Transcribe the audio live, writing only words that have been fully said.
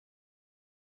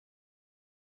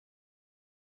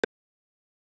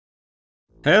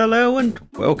Hello and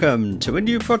welcome to a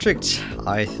new project.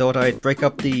 I thought I'd break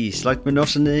up the slight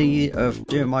monotony of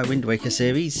doing my Wind Waker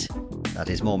series. That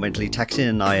is more mentally taxing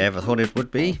than I ever thought it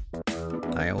would be.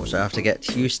 I also have to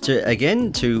get used to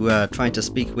again to trying to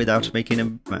speak without making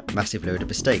a massive load of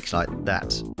mistakes like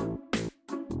that.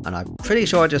 And I'm pretty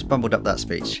sure I just bumbled up that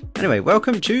speech. Anyway,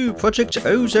 welcome to Project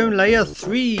Ozone Layer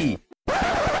 3!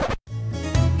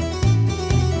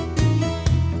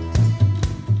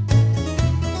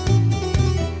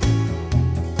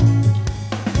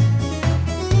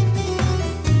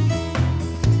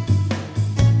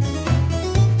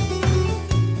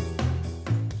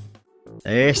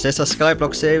 Yes, there's a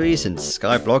Skyblock series, and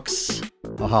Skyblocks.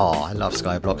 Oh, I love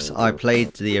Skyblocks. I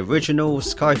played the original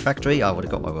Sky Factory. I would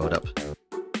have got my world up.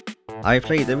 I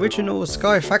played the original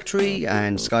Sky Factory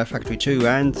and Sky Factory 2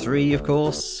 and 3, of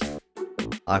course.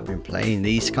 I've been playing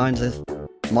these kinds of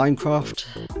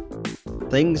Minecraft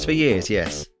things for years,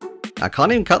 yes. I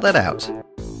can't even cut that out.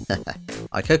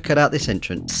 I could cut out this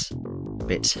entrance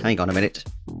bit. Hang on a minute.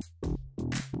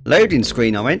 Loading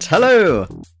screen, I went. Hello!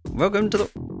 Welcome to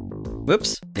the...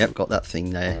 Whoops. Yep, got that thing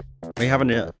there. We have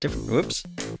a different... Whoops.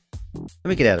 Let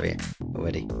me get out of here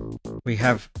already. We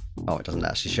have... Oh, it doesn't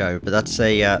actually show, but that's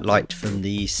a light from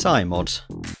the Psy mod.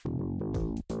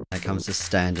 That comes as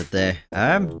standard there.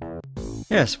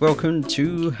 Yes, welcome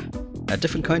to a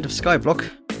different kind of Skyblock.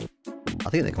 I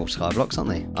think they're called Skyblocks, aren't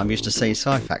they? I'm used to saying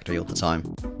Sky Factory all the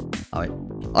time. I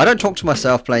don't talk to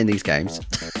myself playing these games.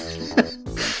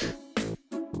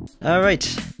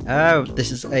 Alright,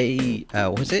 this is a,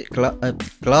 what is it?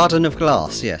 Garden of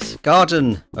Glass, yes.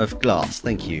 Garden of Glass,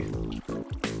 thank you.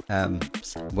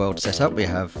 World setup, we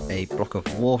have a block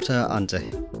of water under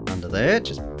there,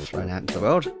 just flowing out into the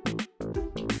world.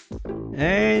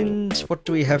 And what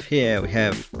do we have here? We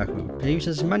have a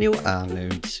computer's manual. I'm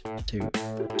going to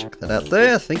check that out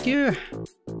there, thank you.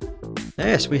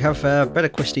 Yes, we have better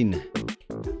questing.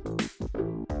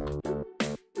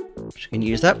 We can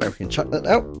use that, but we can chuck that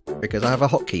out because I have a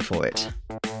hotkey for it.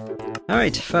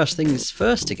 Alright, first things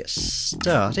first to get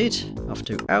started. Off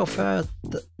to Alpha,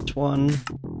 that one,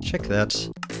 check that.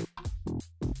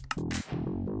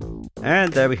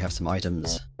 And there we have some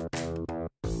items.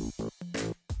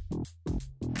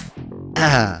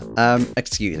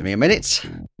 Excuse me a minute.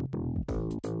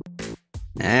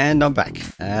 And I'm back.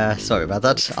 Sorry about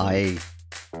that.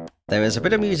 There is a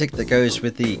bit of music that goes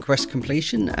with the quest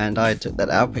completion, and I took that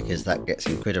out because that gets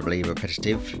incredibly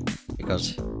repetitive.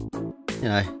 Because, you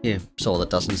know, you saw the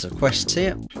dozens of quests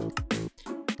here.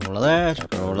 All of that, we've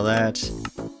got all of that.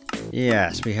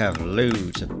 Yes, we have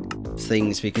loads of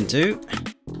things we can do.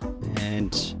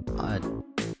 And I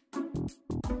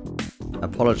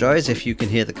apologise if you can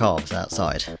hear the calves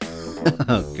outside.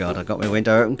 Oh god, I got my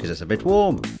window open because it's a bit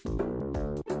warm.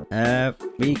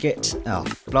 We get, oh,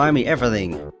 blimey,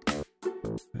 everything.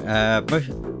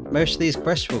 Most of these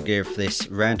quests will give this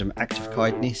random act of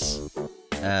kindness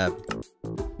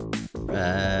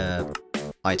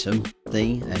item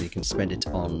thing, and you can spend it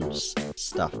on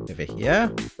stuff over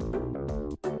here.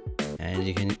 And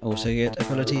you can also get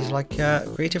abilities like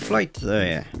Creative Flight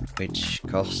there, which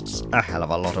costs a hell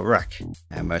of a lot of rack.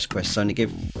 And most quests only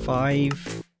give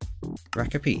 5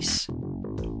 rack apiece.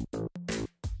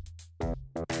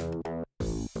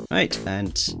 Right,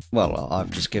 and, well,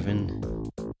 I've just given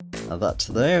that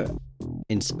to there.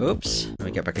 Oops, let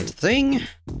me get back into the thing.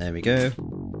 There we go.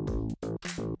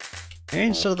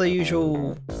 And so the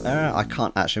usual, I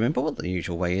can't actually remember what the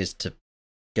usual way is to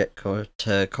get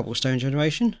to cobblestone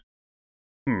generation.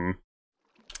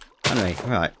 Anyway,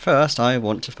 right, first I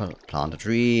want to plant a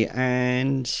tree,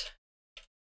 and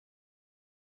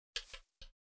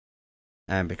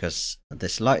because of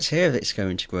this light here, it's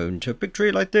going to grow into a big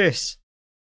tree like this.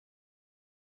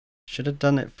 Should have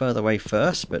done it further away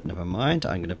first, but never mind.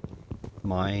 I'm going to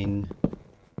mine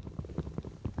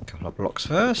a couple of blocks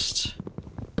first.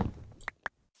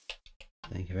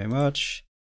 Thank you very much.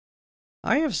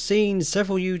 I have seen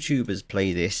several YouTubers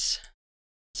play this.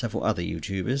 Several other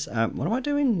YouTubers. What am I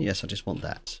doing? Yes, I just want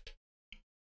that.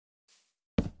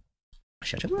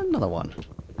 Actually, I should want another one.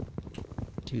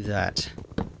 Do that.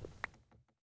 Did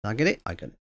I get it? I got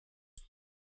it.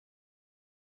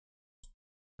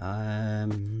 Oh,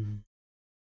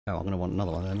 I'm going to want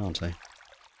another one then, aren't I?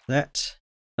 That.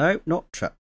 No, not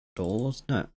trapdoors.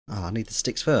 No. Oh, I need the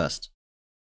sticks first.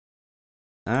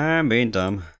 I'm being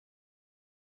dumb.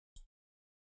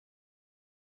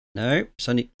 No,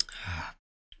 Sonny.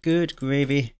 Good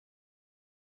gravy.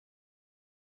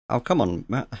 Oh, come on,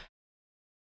 Matt.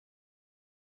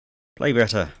 Play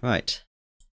better. Right.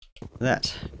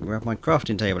 That. Grab my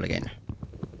crafting table again.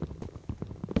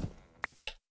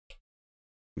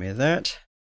 Give me that.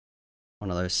 one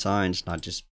of those signs, and I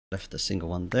just left the single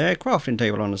one there. Crafting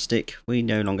table on a stick. We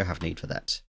no longer have need for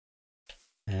that.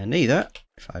 And neither,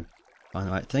 if I find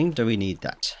the right thing, do we need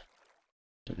that?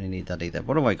 Don't really need that either.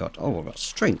 What have I got? Oh, I've got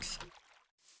strength.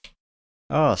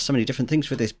 Oh, so many different things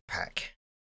with this pack.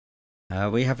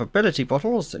 We have ability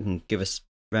bottles that can give us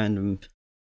random,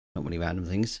 not really random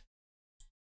things.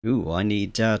 Ooh, I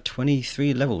need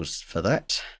 23 levels for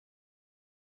that.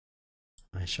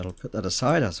 I shall put that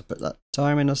aside. I shall put that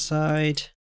diamond aside.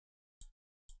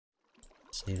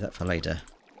 Save that for later.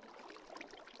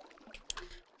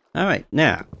 Alright,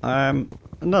 now,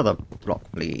 another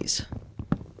block, please.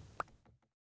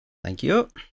 Thank you.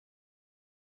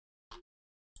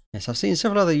 Yes, I've seen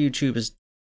several other YouTubers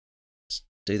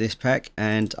do this pack,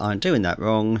 and I'm doing that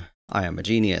wrong. I am a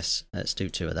genius. Let's do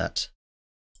 2 of that,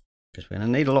 because we're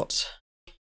going to need a lot.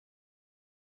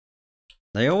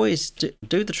 They always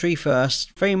do the tree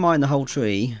first, frame mine the whole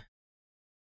tree,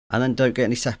 and then don't get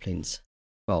any saplings.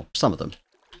 Well, some of them.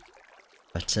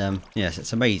 But yes,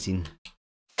 it's amazing.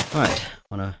 Right,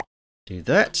 want to do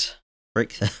that.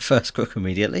 Break the first crook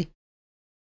immediately.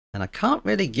 And I can't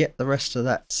really get the rest of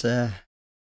that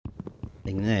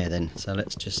thing there then. So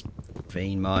let's just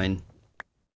vein mine.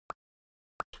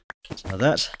 So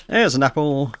that. There's an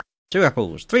apple. 2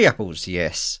 apples. 3 apples.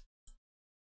 Yes.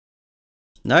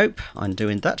 Nope. I'm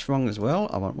doing that wrong as well.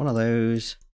 I want one of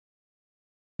those.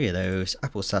 3 of those.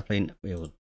 Apple sapling.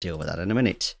 We'll deal with that in a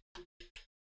minute.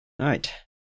 Right.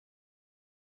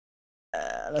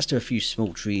 Let's do a few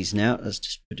small trees now. Let's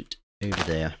just put it over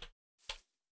there.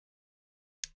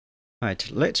 Right,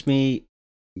 let me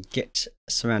get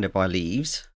surrounded by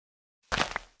leaves.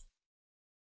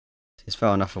 It's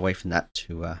far enough away from that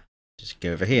to just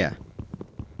go over here.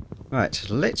 Right,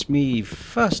 let me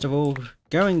first of all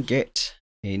go and get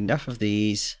enough of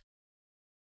these.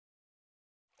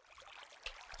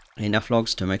 Enough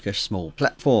logs to make a small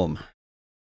platform.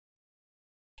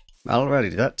 Already,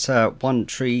 that one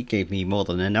tree gave me more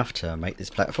than enough to make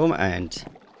this platform, and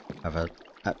have an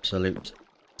absolute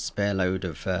spare load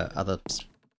of other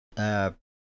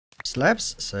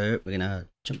slabs. So we're gonna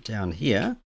jump down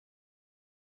here,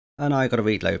 and I gotta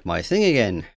reload my thing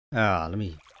again. Let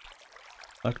me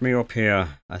up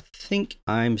here. I think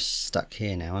I'm stuck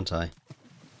here now, aren't I?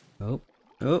 Oh,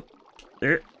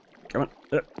 there. Come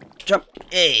on, jump!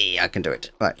 Hey, I can do it.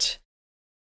 Right.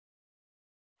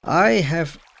 I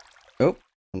have. Oh,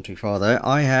 not too far there.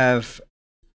 I have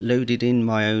loaded in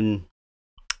my own.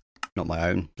 Not my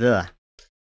own. Blah.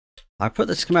 I put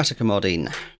the schematic mod in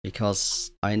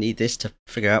because I need this to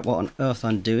figure out what on earth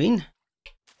I'm doing.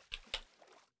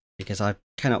 Because I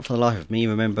cannot for the life of me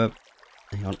remember.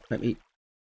 Hang on, let me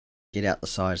get out the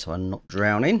side so I'm not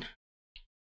drowning.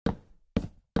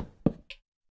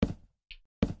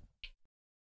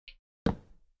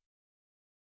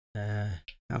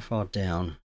 How far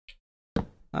down?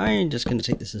 I'm just going to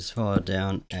take this as far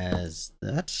down as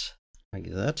that. Like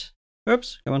that.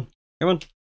 Oops, come on, come on.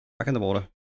 Back in the water.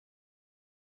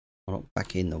 Well, not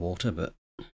back in the water, but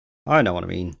I know what I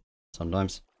mean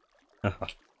sometimes.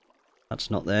 That's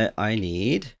not there. I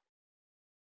need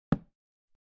to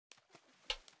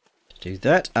do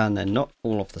that, and then not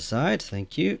fall off the side.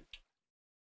 Thank you.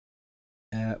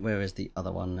 Where is the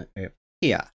other one?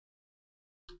 Here.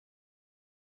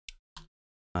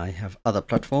 I have other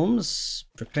platforms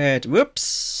prepared.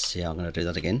 Whoops! Yeah, I'm going to do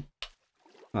that again.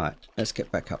 Right, let's get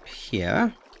back up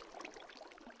here.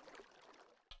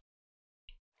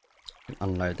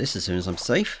 Unload this as soon as I'm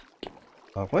safe.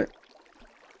 Halfway.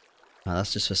 Now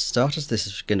that's just for starters. This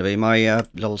is going to be my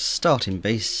little starting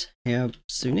base here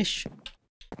soonish.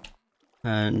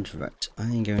 And right,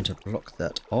 I'm going to block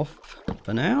that off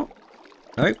for now.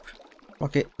 Nope.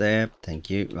 Block it there. Thank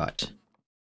you. Right.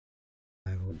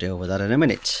 I will deal with that in a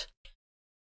minute.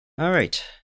 Alright.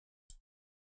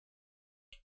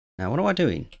 Now what am I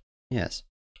doing? Yes.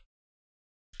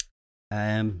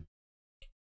 I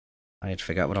need to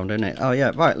figure out what I'm doing now. Oh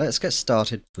yeah, right, let's get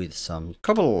started with some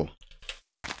cobble.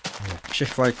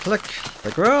 Shift right click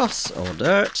the grass or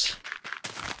dirt.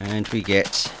 And we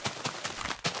get,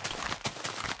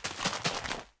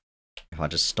 if I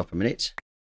just stop a minute,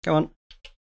 come on.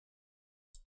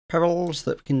 Pebbles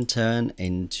that can turn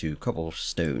into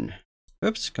cobblestone.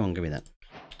 Oops, come on, give me that.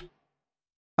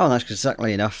 Oh, that's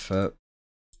exactly enough for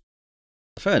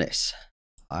the furnace.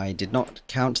 I did not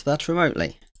count that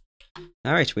remotely.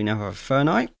 Alright, we now have a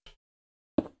fernite.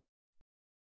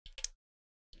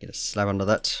 Get a slab under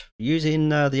that. Using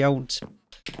the old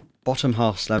bottom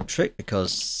half slab trick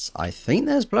because I think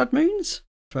there's blood moons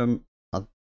from.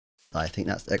 I think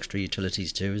that's extra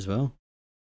utilities too as well.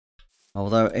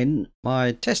 Although in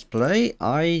my test play,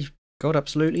 I got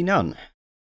absolutely none.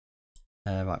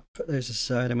 Right, put those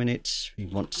aside a minute. We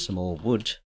want some more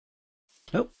wood.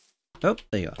 Oh, oh,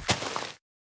 there you are.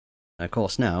 And of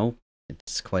course now,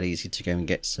 it's quite easy to go and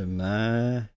get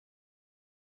some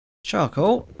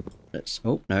charcoal. Let's,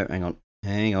 oh, no, hang on.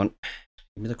 Hang on.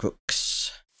 Give me the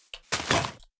crooks.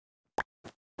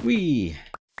 Whee!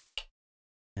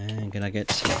 And can I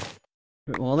get a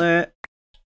bit more there?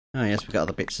 Oh yes, we've got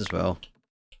other bits as well.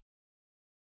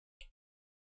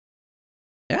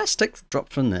 Yeah, sticks drop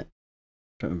from the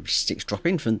sticks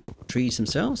dropping from trees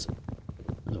themselves.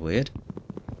 That's weird.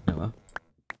 Oh well.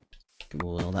 Give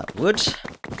all that wood.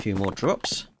 A few more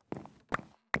drops.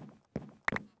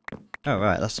 Oh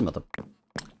right, that's some other.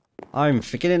 I'm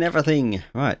forgetting everything.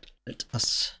 Right, let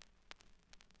us.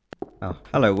 Oh,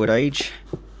 hello, Wood Age.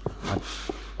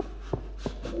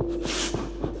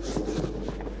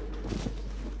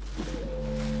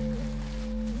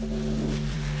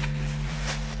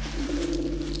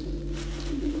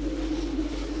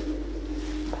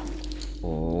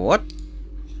 What?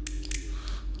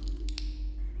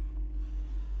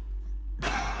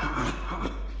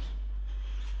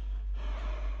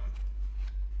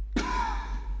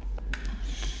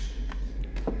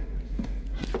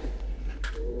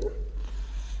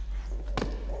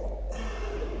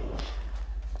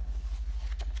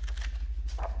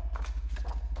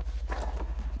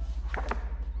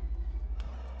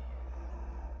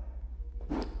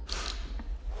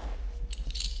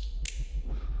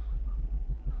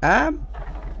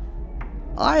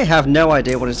 I have no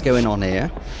idea what is going on here.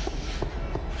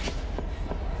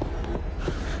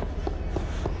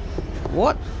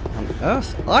 What on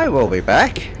earth? I will be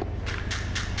back.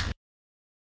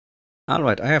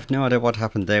 Alright, I have no idea what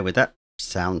happened there with that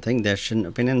sound thing. There shouldn't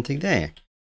have been anything there.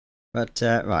 But,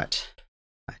 right.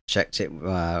 I checked it.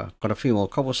 Got a few more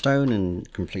cobblestone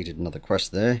and completed another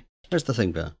quest there. Where's the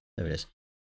thing there? There it is.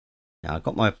 Now, I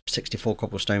got my 64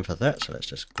 cobblestone for that, so let's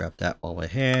just grab that while we're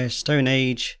here. Stone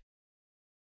Age.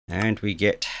 And we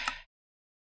get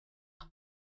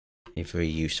a very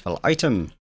useful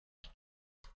item.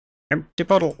 Empty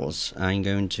bottles. I'm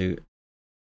going to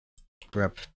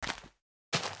grab.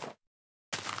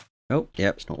 Oh,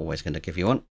 yep, it's not always going to give you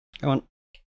one. Go on.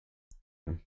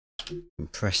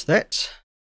 And press that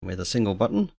with a single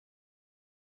button.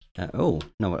 Oh,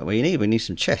 no, what we need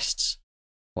some chests.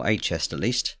 Or a chest at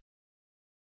least.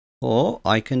 Or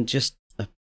I can just.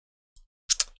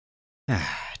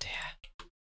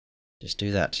 Just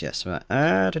do that, yes. Right.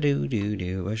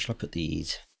 Where shall I put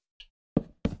these?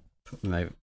 Put them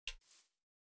over.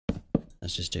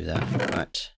 Let's just do that.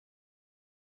 Right.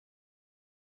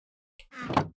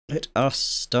 Let us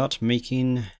start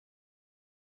making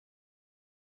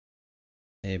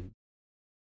a.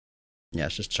 Yeah,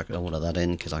 let's just chuck all of that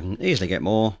in because I can easily get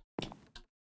more.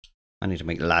 I need to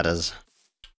make ladders.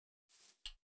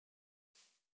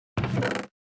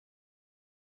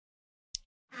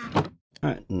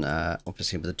 Alright, and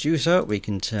obviously with the juicer we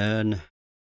can turn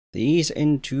these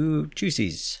into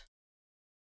juices.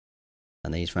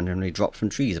 And these randomly drop from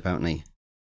trees apparently.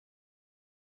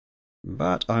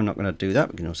 But I'm not going to do that.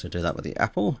 We can also do that with the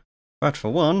apple. But for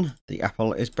one, the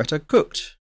apple is better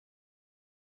cooked.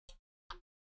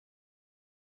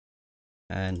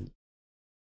 And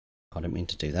I didn't mean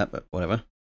to do that, but whatever.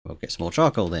 We'll get some more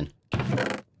charcoal then.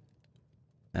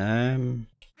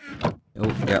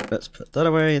 Oh, yeah, let's put that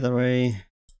away, that away.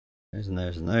 Those and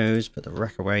those and those. Put the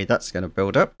rack away. That's going to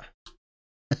build up.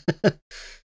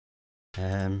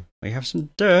 We have some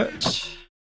dirt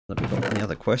that we got from the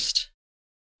other quest.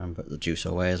 And put the juice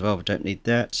away as well. We don't need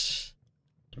that.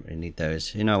 Don't really need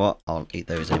those. You know what? I'll eat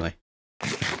those anyway.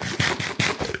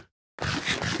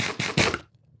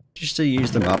 Just to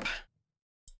use them up.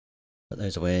 Put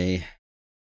those away.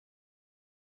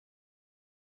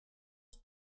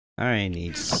 I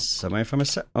need somewhere for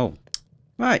myself. Oh,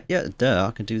 right, yeah, duh,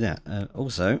 I can do that.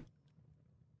 Also,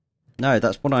 no,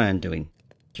 that's what I am doing.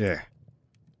 Yeah,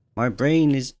 my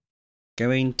brain is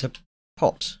going to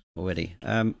pot already.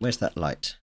 Where's that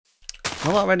light?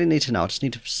 Well, I really need to know. I just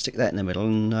need to stick that in the middle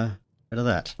and bit of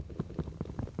that.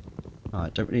 I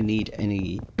don't really need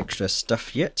any extra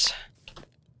stuff yet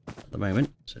at the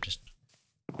moment, so just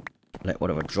let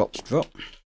whatever drops drop.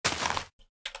 Is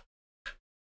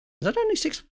that only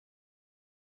 6?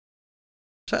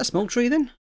 Is that a small tree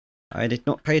then? I did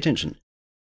not pay attention.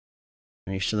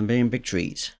 I'm used to them being big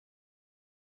trees.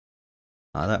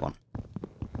 Ah, that one.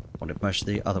 Or did most of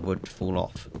the other wood fall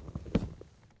off?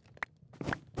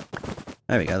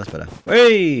 There we go, that's better.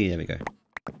 Hey, there we go.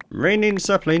 Raining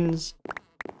saplings.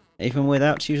 Even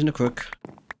without using a crook.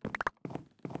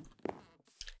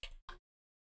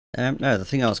 No, the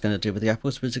thing I was going to do with the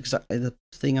apples was exactly the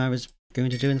thing I was going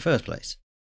to do in the first place.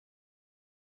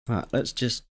 Right, let's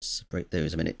just separate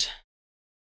those a minute.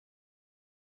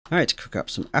 Alright, cook up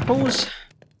some apples.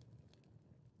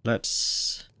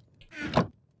 Let's... I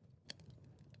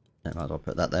might as well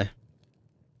put that there.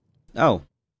 Oh,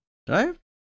 did I?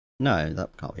 No,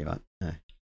 that can't be right. No.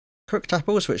 Cooked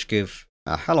apples, which give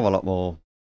a hell of a lot more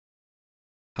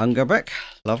hunger back.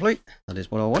 Lovely. That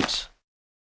is what I want.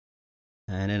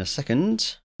 And in a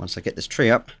second, once I get this tree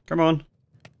up, come on.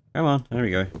 Come on, there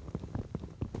we go.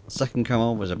 Second come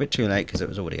on was a bit too late because it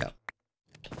was already up.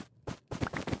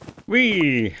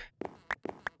 Whee!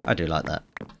 I do like that.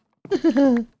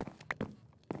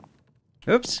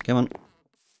 Oops, come on.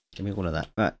 Give me all of that.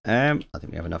 Right, I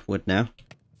think we have enough wood now.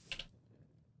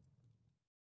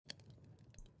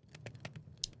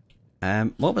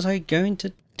 What was I going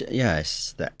to do?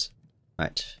 Yes, that.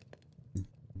 Right.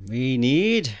 We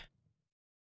need...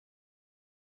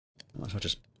 Might as well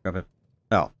just grab a...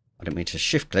 Oh, I didn't mean to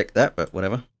shift click that, but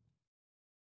whatever.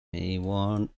 We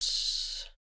want...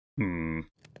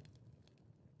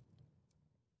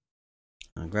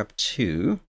 I'll grab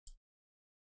 2.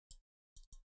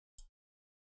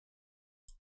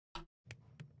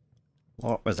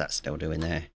 What was that still doing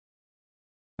there?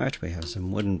 Right, we have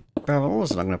some wooden barrels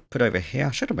that I'm going to put over here.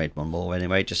 I should have made one more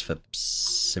anyway, just for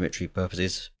symmetry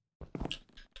purposes.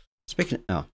 Speaking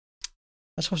of... Oh.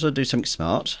 Let's also do something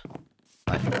smart.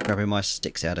 Like grabbing my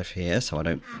sticks out of here so I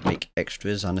don't make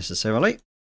extras unnecessarily.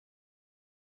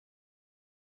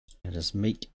 Let us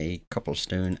make a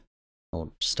cobblestone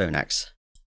or stone axe.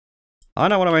 I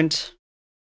know what I meant.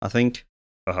 I think.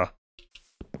 God,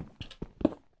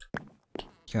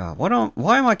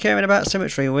 why am I caring about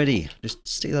symmetry already? Just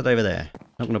stick that over there.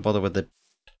 Not going to bother with the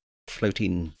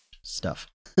floating stuff.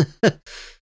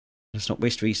 Let's not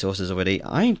waste resources already.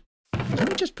 Let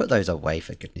me just put those away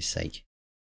for goodness sake.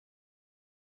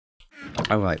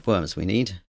 Alright, worms we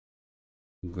need.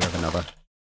 Grab another.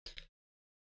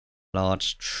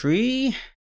 Large tree.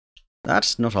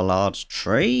 That's not a large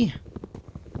tree.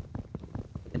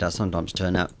 It does sometimes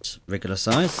turn out regular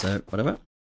size, so whatever.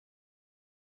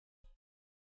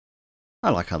 I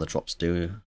like how the drops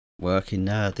do work in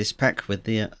this pack with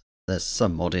the... there's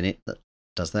some mod in it that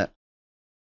does that.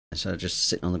 Instead of just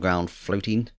sitting on the ground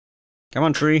floating. Come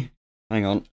on, tree. Hang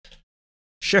on.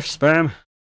 Shift spam.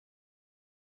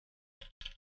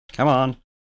 Come on.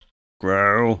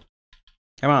 Grow.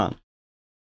 Come on.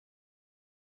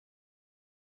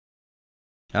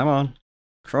 Come on.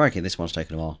 Crikey, this one's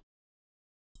taken a while.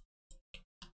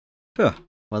 Phew.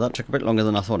 Well, that took a bit longer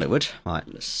than I thought it would. Right,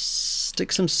 let's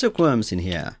stick some silkworms in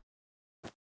here.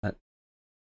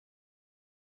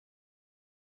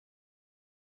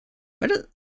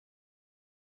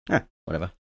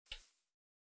 Whatever.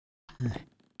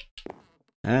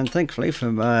 And thankfully,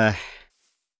 from my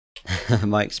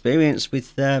experience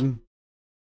with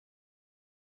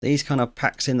these kind of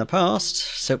packs in the past,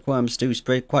 silkworms do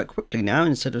spread quite quickly now,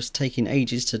 instead of taking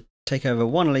ages to take over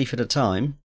one leaf at a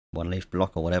time. One leaf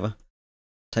block or whatever.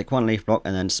 Take one leaf block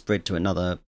and then spread to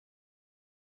another.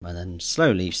 And then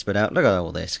slowly spread out. Look at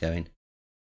all this going.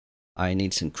 I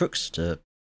need some crooks to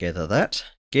gather that.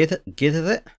 Gather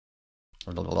that.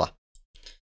 Blah, blah, blah.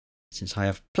 Since I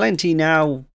have plenty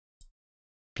now.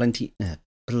 Plenty.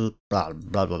 Blah, blah,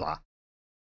 blah, blah.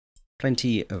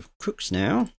 Plenty of crooks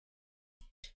now.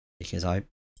 Because I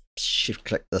shift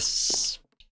click this.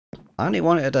 I only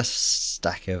wanted a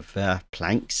stack of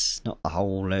planks, not the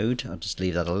whole load. I'll just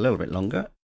leave that a little bit longer.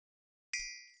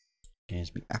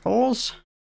 Here's my apples.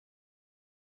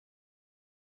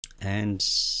 And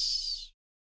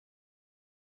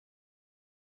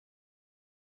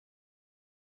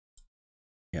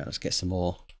yeah, let's get some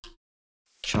more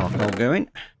charcoal going.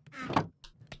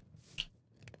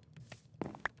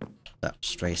 That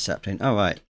stray sapling.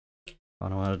 Alright.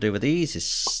 What I want to do with these is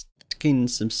stick in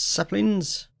some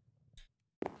saplings.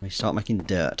 We start making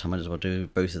dirt. I might as well do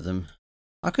both of them.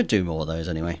 I could do more of those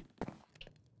anyway.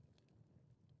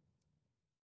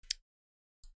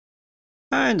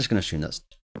 I'm just going to assume that's...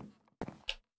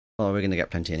 well, we're going to get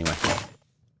plenty anyway.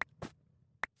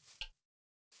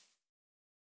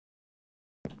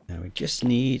 Now we just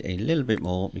need a little bit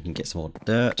more. We can get some more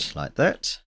dirt like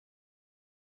that.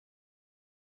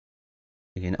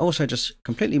 We can also just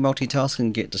completely multitask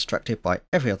and get distracted by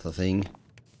every other thing.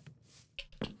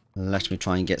 Let me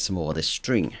try and get some more of this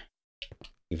string.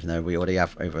 Even though we already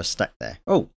have over a stack there.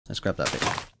 Oh, let's grab that bit.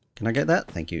 Can I get that?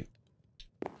 Thank you.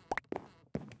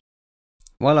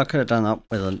 Well, I could have done that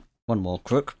with one more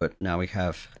crook, but now we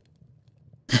have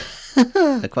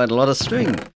quite a lot of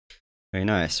string. Very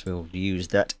nice. We'll use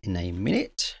that in a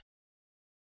minute.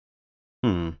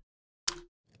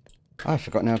 I've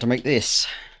forgotten how to make this.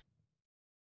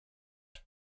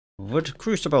 Wood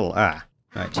crucible. Ah,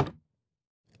 right.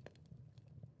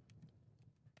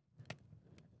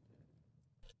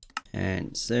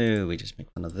 And so we just make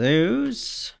one of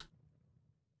those.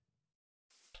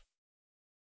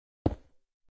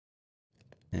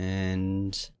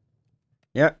 And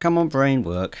yeah, come on, brain,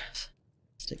 work.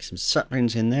 Stick some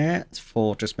saplings in there. It's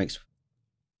 4, just makes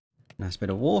a nice bit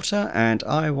of water. And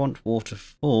I want water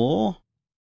for...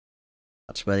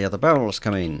 That's where the other barrels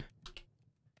come in.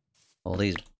 Or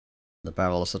these, the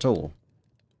barrels at all.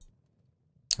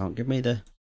 Oh, give me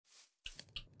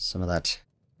some of that.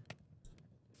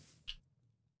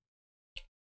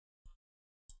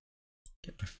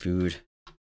 Get my food.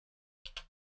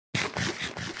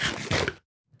 I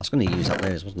was going to use up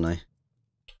those, wasn't I?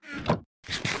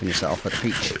 Just finish that off with a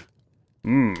peach.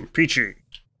 Mmm, peachy.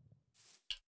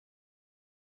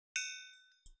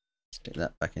 Stick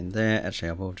that back in there. Actually,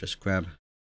 I will just grab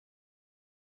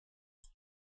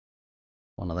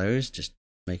one of those. Just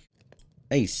make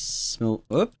a small...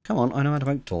 Oh, come on, I know how to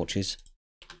make torches.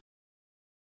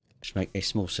 Just make a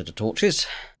small set of torches.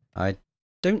 I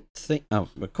don't think... Oh,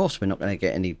 of course we're not going to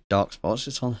get any dark spots.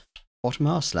 It's on the bottom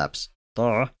half slabs.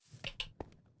 Duh.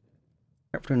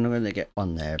 Hopefully I'm not going to get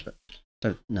one there, but...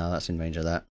 Don't... No, that's in range of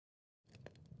that.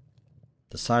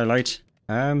 The silite.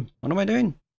 What am I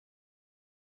doing?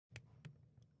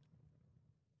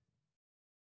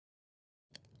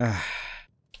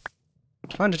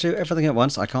 Trying to do everything at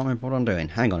once. I can't remember what I'm doing.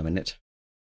 Hang on a minute.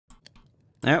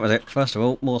 That was it. First of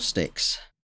all, more sticks.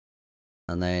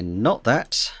 And then not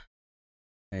that.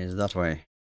 Is that way.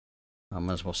 I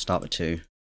might as well start with 2.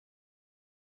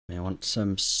 I want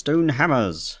some stone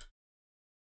hammers.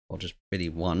 Or just really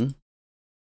 1.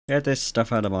 Get this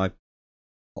stuff out of my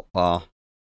hot bar.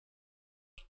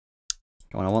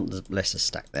 Come on, I want the lesser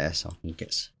stack there so I can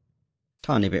get a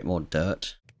tiny bit more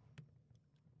dirt.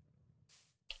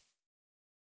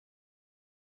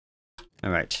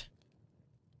 Alright.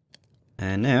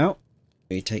 And now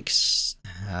we take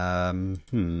how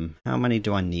many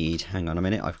do I need? Hang on a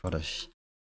minute, I've got a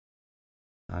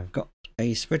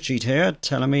spreadsheet here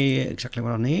telling me exactly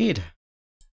what I need.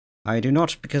 I do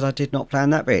not, because I did not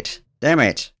plan that bit. Damn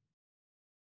it.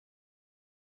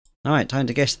 Alright, time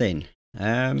to guess then.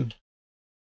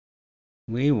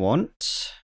 We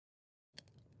want...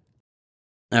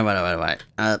 Oh, wait.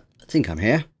 I think I'm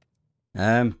here.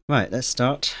 Right, let's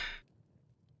start.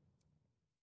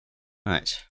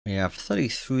 Right, we have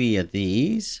 33 of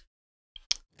these.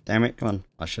 Damn it, come on.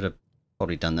 I should have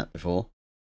probably done that before.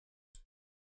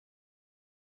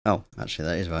 Oh, actually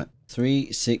that is right.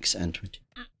 3, 6 and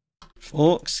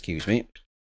 24. Excuse me.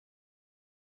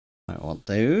 I want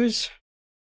those.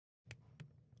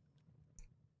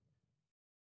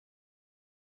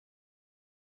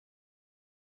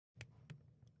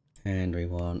 And we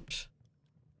want...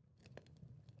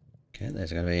 Okay,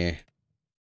 there's going to be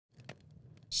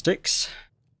sticks.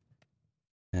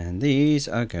 And these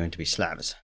are going to be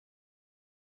slabs.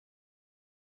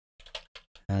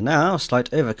 And now,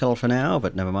 slight overkill for now,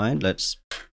 but never mind. Let's...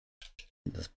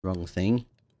 The wrong thing.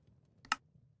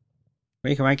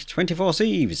 We can make 24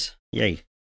 sieves. Yay.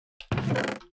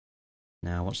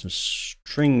 Now I want some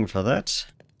string for that.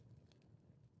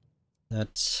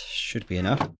 That should be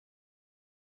enough.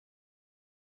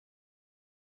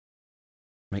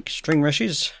 Make string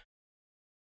rushes.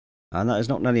 And that is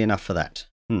not nearly enough for that.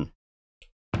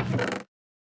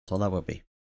 Thought that would be.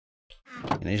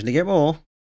 You can easily get more.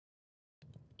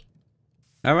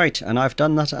 Alright, and I've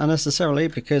done that unnecessarily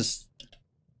because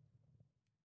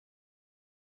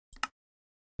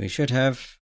we should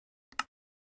have...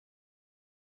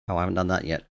 Oh, I haven't done that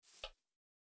yet.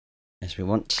 Yes, we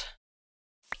want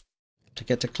to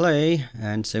get to clay,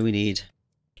 and so we need...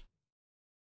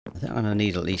 I think I'm going to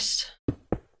need at least...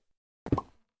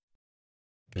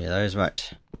 Yeah, those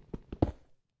right.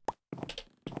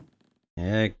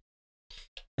 Yeah,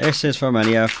 this is from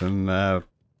earlier from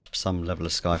some level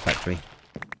of Sky Factory.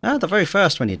 Ah, the very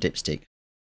first one, you dipstick.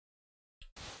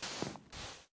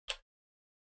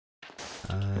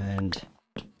 And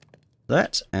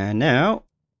that, and now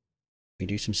we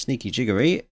do some sneaky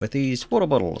jiggery with these water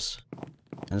bottles.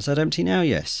 And is that empty now?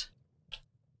 Yes.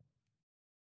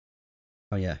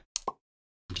 Oh yeah,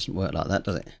 it doesn't work like that,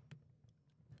 does it?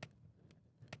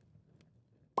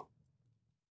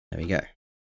 There we go.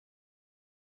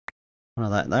 One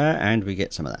of that there, and we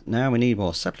get some of that. Now we need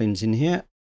more saplings in here.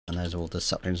 And those are all the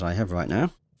saplings I have right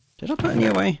now. Did I put any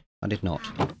away? I did not.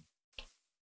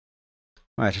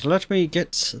 Right, let me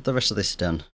get the rest of this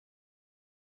done.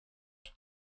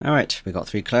 Alright, we got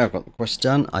 3 clay, I've got the quest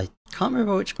done. I can't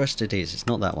remember which quest it is, it's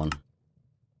not that one.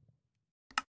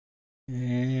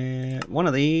 One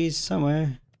of these,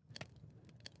 somewhere.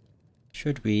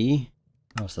 should we...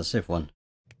 Oh, it's the sieve one.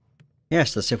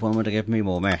 Yes, the sieve one would have given me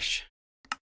more mesh.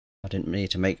 I didn't need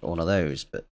to make all of those,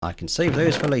 but I can save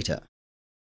those for later.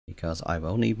 Because I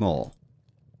will need more.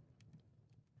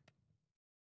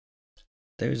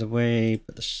 Those away,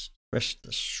 put the rest of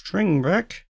the string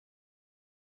back.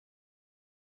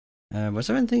 Was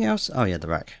there anything else? Oh yeah, the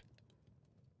rack.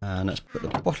 And let's put the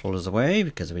bottles away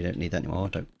because we don't need that anymore.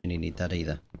 Don't really need that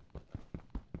either.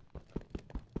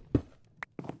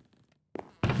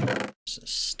 So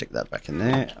stick that back in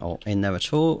there, or in there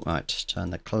at all. Right, turn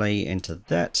the clay into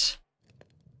that.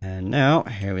 And now,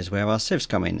 here is where our sieves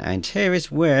come in. And here is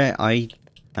where I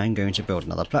am going to build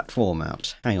another platform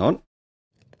out. Hang on.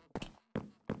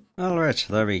 Alright,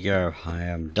 there we go. I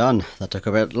am done. That took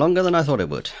a bit longer than I thought it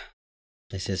would.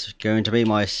 This is going to be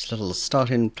my little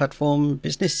starting platform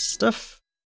business stuff.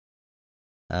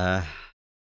 That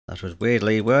was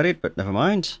weirdly worded, but never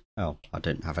mind. Oh, I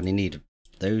don't have any need of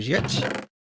those yet.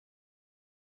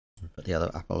 Put the other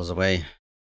apples away.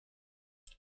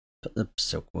 Put the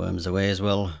silkworms away as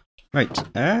well. Right,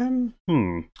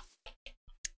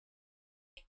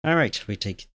 Alright, we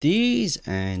take these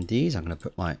and these. I'm going to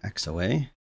put my axe away.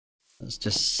 Let's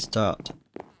just start.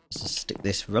 Let's just stick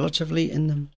this relatively in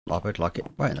the... I would like it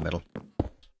right in the middle,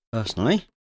 personally.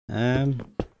 I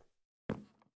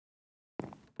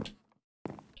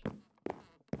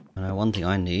know one thing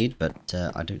I need, but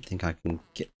I don't think I can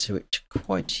get to it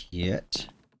quite yet.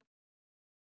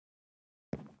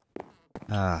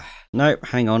 No,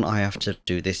 hang on, I have to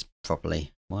do this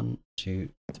properly. 1, 2,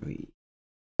 3.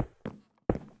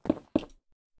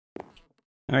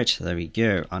 Alright, there we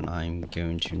go, and I'm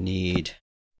going to need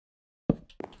a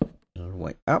little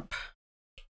way up.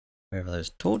 Where are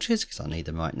those torches? Because I need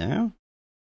them right now.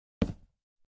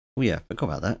 Oh yeah,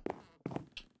 forgot about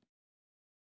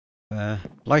that.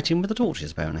 Lighting with the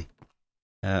torches, apparently.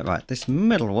 Right, this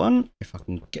middle one, if I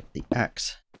can get the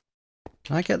axe.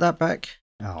 Can I get that back?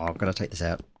 Oh, I've got to take this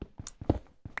out.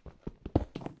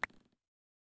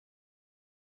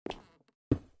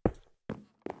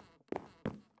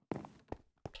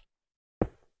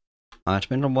 Alright,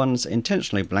 middle one's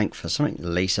intentionally blank for something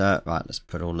later. Right, let's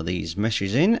put all of these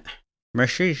meshes in.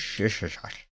 Meshes?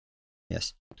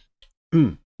 Yes.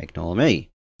 Ignore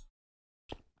me.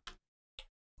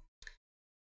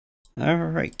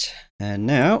 Alright, and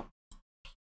now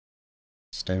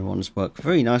stone ones work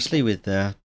very nicely with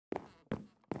to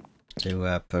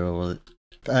put all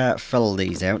fill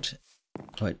these out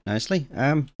quite nicely.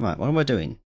 Right, what am I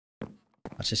doing?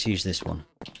 Let's just use this one.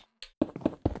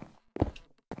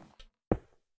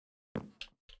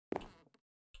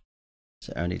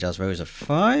 So it only does rows of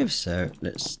 5, so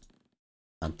let's...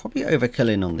 I'm probably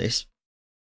overkilling on this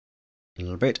a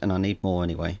little bit, and I need more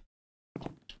anyway.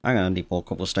 I'm going to need more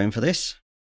cobblestone for this.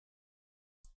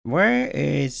 Where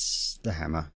is the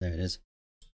hammer? There it is.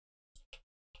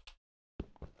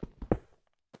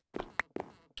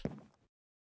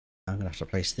 I'm going to have to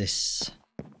place this...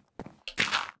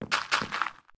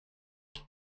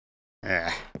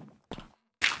 And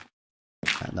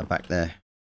the back there.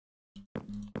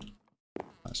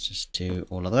 Let's just do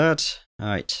all of that.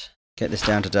 Alright, get this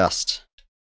down to dust.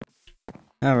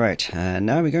 Alright, and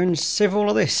now we're going to sieve all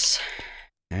of this.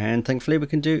 And thankfully we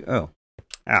can do... Oh.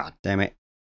 Ah, damn it.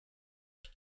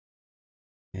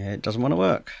 Yeah, it doesn't want to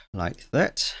work like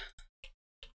that.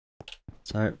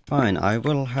 So, fine, I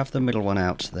will have the middle one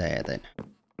out there then.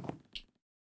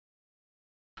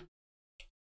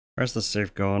 Where's the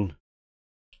sieve gone?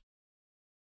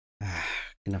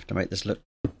 Gonna have to make this look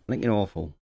blinking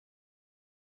awful.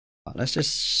 Right, let's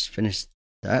just finish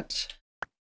that.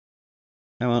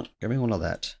 Come on, give me all of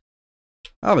that.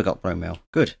 Oh, we got bone meal.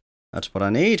 Good. That's what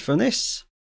I need from this.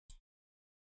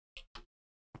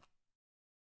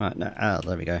 Right, now,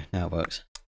 there we go. Now it works.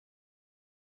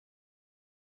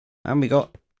 And we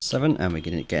got 7, and we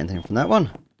didn't get anything from that one.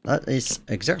 That is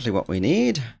exactly what we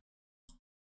need.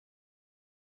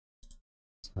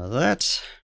 So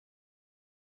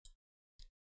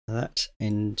that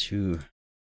into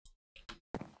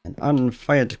an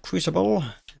unfired crucible,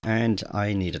 and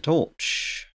I need a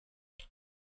torch.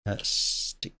 Let's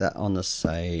stick that on the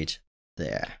side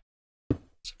there.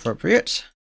 It's appropriate.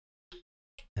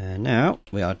 And now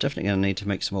we are definitely going to need to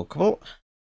make some more cobble.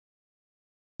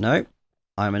 No,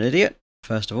 I'm an idiot.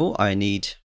 First of all, I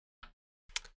need...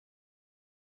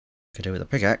 Could do with a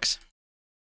pickaxe.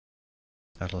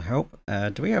 That'll help.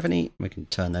 Do we have any? We can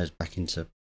turn those back into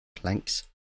planks.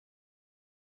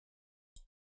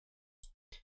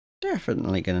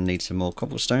 Definitely going to need some more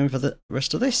cobblestone for the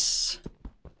rest of this.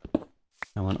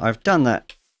 Come on, I've done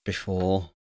that before.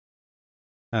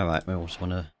 Alright, we also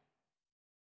want to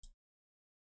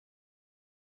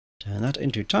Turn that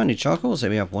into tiny charcoal so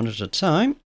we have one at a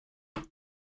time.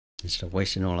 Instead of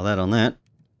wasting all of that on that.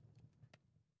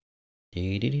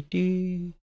 Dee -dee -dee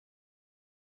 -dee.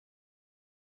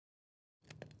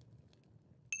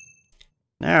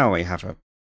 Now we have a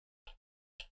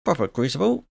proper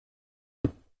crucible.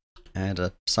 And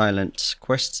a silent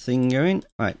quest thing going.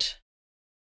 Right.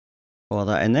 Pour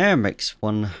that in there, makes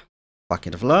one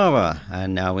bucket of lava.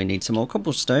 And now we need some more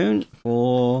cobblestone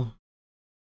for...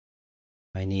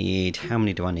 I need... How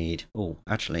many do I need? Oh,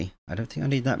 actually, I don't think I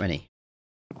need that many.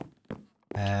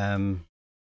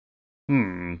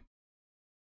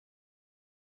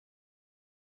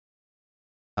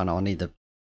 Oh no, I need the...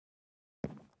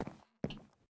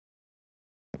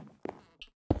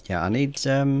 Yeah, I need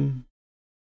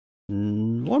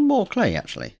one more clay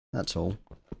actually, that's all.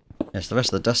 Yes, the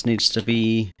rest of the dust needs to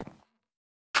be...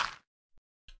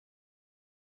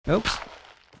 Oops,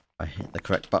 I hit the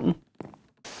correct button.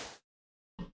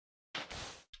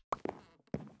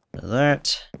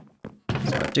 That.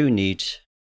 So I do need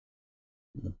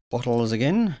the bottles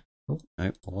again. Oh, no,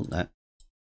 I want that.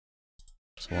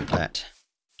 So I want that.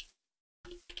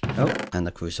 Oh, and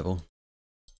the crucible.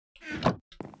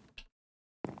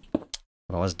 Well,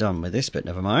 I was done with this, but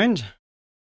never mind.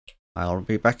 I'll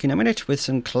be back in a minute with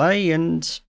some clay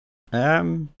and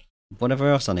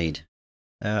whatever else I need.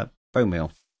 Bone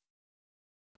meal.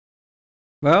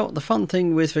 Well, the fun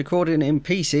thing with recording in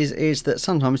pieces is that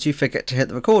sometimes you forget to hit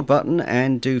the record button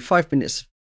and do 5 minutes.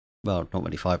 Well, not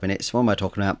really 5 minutes. What am I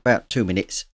talking about? About 2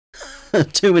 minutes.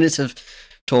 2 minutes of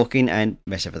talking and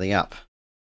mess everything up.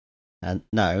 And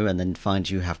then find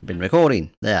you haven't been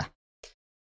recording. There.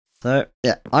 So,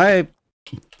 yeah, I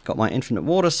got my infinite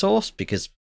water source because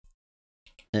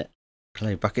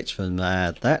clay buckets from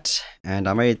that, and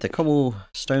I made the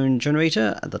cobblestone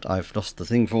generator that I've lost the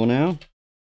thing for now.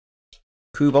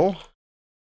 Cobble.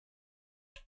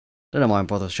 Don't know why I'm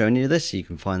bothered showing you this. You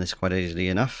can find this quite easily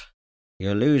enough.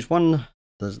 You'll lose the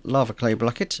lava clay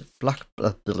bucket.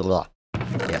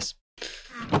 Yes.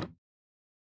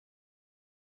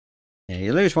 Yeah,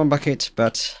 you lose one bucket,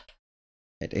 but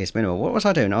it is minimal. What was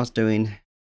I doing?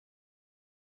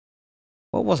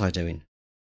 What was I doing?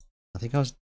 I think I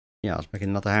was making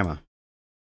another hammer.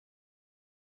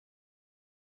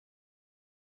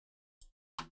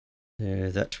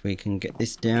 So that we can get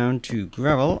this down to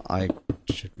gravel. I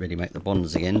should really make the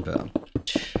bonds again, but I'm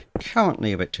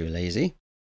currently a bit too lazy.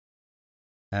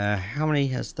 How many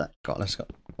has that got? Let's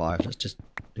got 5. Let's just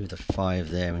do the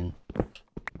 5 there. And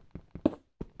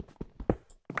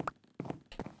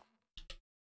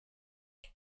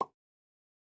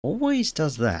always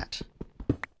does that.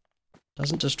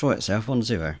 Doesn't destroy itself on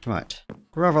 0. Right.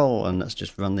 Gravel, and let's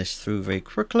just run this through very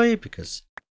quickly because...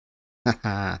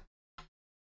 Haha.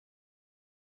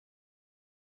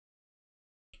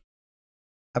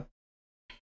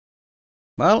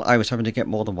 Well, I was hoping to get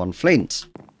more than one flint.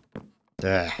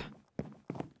 There.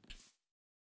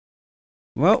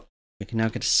 Well, we can now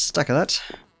get a stack of that.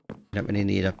 We don't really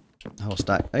need a whole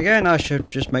stack. Again, I should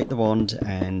just make the wand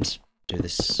and do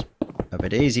this a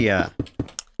bit easier.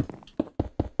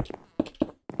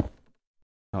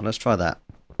 Oh, let's try that.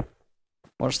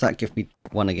 What does that give me?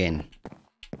 1 again.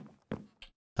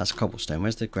 That's cobblestone.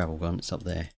 Where's the gravel gone? It's up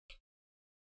there.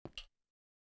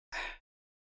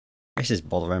 This is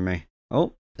bothering me.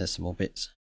 Oh, there's some more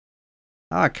bits.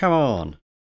 Ah, come on.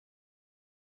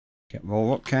 Get more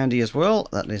rock candy as well.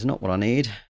 That is not what I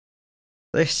need.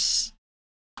 This.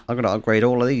 I'm going to upgrade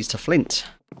all of these to flint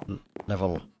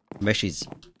level meshes.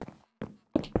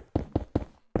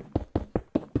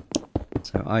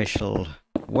 So I shall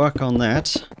work on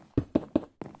that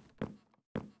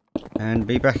and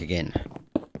be back again.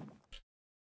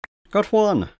 Got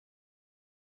 1.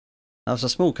 That was a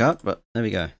small cut, but there we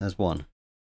go. There's 1.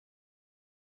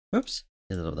 Oops,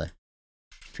 there's it up there.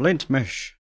 Flint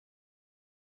mesh.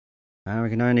 And we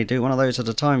can only do 1 of those at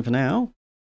a time for now.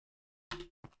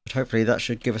 But hopefully that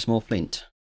should give us more flint,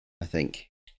 I think.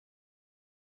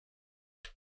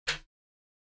 I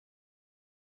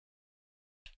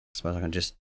suppose I can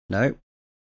just... No.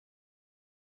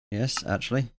 Yes,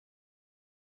 actually.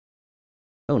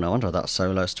 Oh, no wonder that's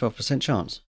so low. It's 12%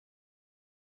 chance.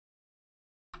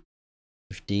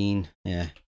 15. Yeah.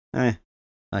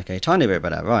 Okay, tiny bit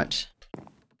better. Right.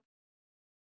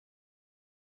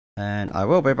 And I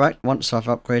will be back once I've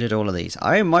upgraded all of these.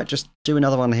 I might just do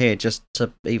another one here just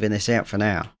to even this out for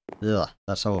now. Ugh,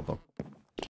 that's horrible.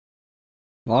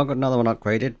 Well, I've got another one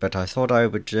upgraded, but I thought I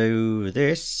would do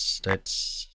this.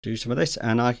 Let's do some of this,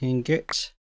 and I can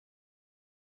get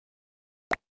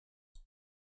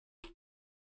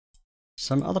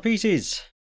some other pieces,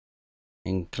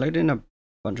 including a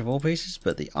bunch of ore pieces,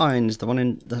 but the iron is the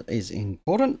one that is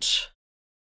important.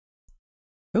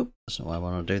 Oh, that's not why I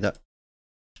want to do that.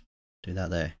 Do that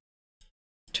there.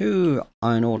 2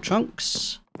 iron ore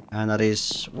chunks, and that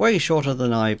is way shorter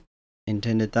than I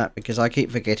intended that because I keep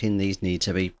forgetting these need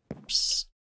to be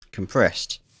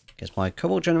compressed. Because my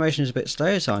cobble generation is a bit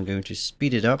slow, so I'm going to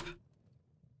speed it up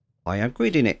by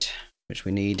upgrading it, which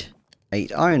we need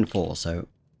 8 iron for. So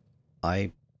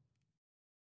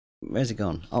where's it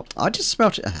gone? Oh, I just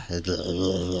smelt it.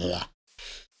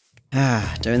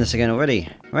 Doing this again already.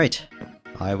 Right,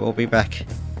 I will be back.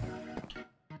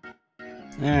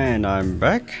 And I'm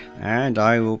back, and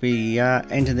I will be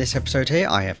ending this episode here.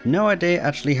 I have no idea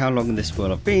actually how long this will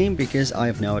have been, because I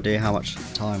have no idea how much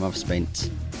time I've spent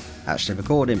actually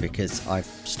recording, because I've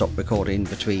stopped recording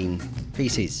between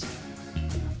pieces.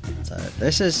 So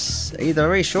this is either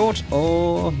very short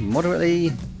or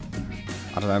moderately,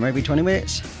 I don't know, maybe 20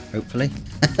 minutes, hopefully.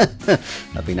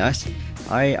 That'd be nice.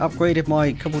 I upgraded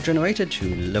my cobble generator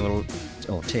to level,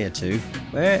 or tier 2.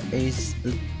 Where is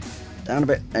the... Down a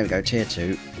bit, there we go, tier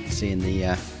 2. Seeing the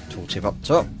tooltip up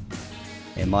top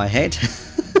in my head.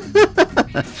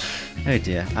 Oh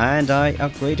dear. And I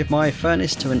upgraded my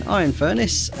furnace to an iron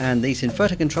furnace, and these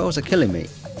inverter controls are killing me.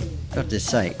 Got to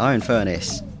say, iron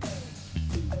furnace.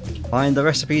 Find the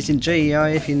recipes in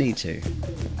GEI if you need to.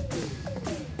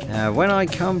 When I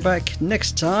come back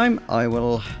next time, I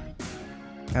will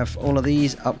have all of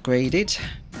these upgraded.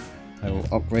 I will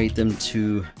upgrade them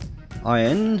to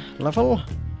iron level.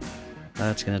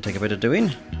 That's going to take a bit of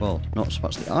doing. Well, not so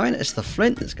much the iron, it's the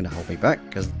flint that's going to hold me back,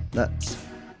 because that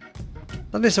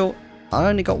is all. I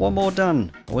only got 1 more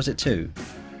done. Or was it 2?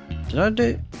 Did I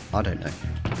do? I don't know.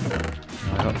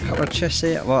 I got a couple of chests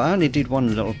here. Well, I only did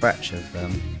 1 little batch of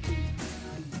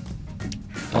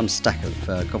 1 stack of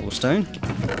cobblestone.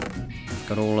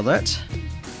 Got all of that.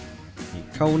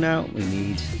 Need coal now.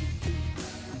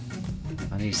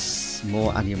 I need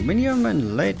more aluminium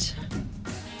and lead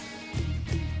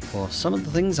for some of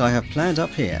the things I have planned up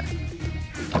here.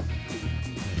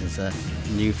 There's a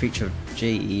new feature of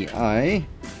GEI.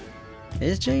 It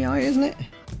is GEI, isn't it?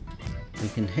 We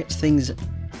can hit things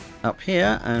up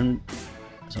here and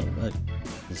sort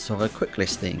of a quick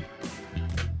list thing.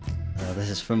 This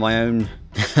is from my own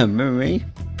memory,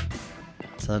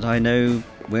 so that I know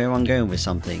where I'm going with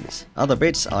some things. Other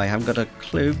bits I haven't got a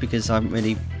clue, because I haven't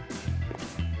really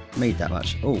made that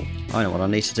much. Oh, I know what I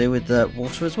need to do with the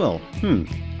water as well.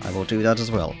 I will do that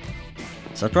as well.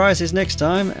 Surprises next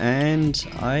time, and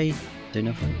I don't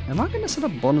know if am I going to set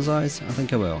up bonsais? I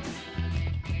think I will.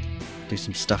 Do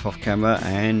some stuff off camera,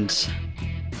 and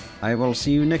I will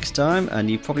see you next time. And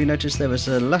you probably noticed there was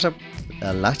a lack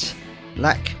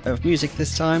of music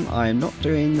this time. I am not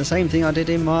doing the same thing I did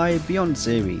in my Beyond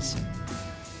series.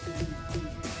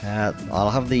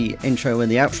 I'll have the intro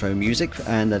and the outro music,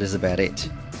 and that is about it.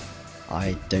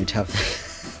 I don't have...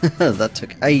 That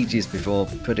took ages before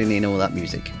putting in all that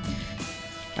music.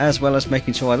 As well as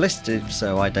making sure I listed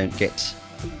so I don't get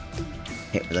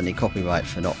hit with any copyright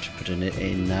for not putting it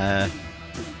in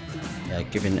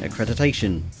giving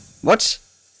accreditation. What?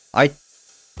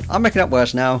 I'm making up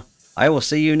words now. I will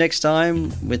see you next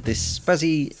time with this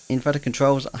spazzy inverter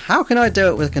controls. How can I do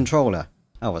it with a controller?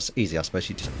 Oh, it's easy, I suppose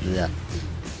you just... Yeah.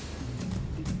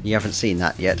 You haven't seen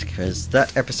that yet, because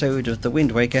that episode of The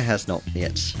Wind Waker has not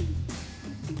yet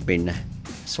been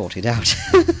sorted out.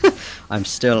 I'm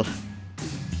still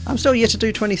yet to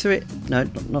do 23. No,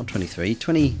 not 23.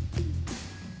 20.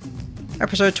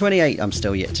 Episode 28. I'm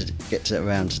still yet to get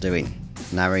around to doing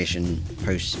narration,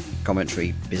 post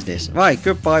commentary business. Right,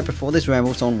 goodbye before this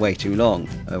ramble's on way too long.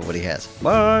 Everybody has.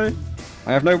 Bye.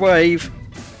 I have no wave.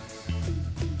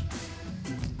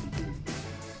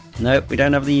 Nope, we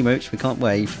don't have the emotes. We can't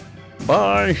wave.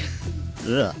 Bye.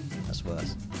 Ugh, that's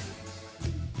worse.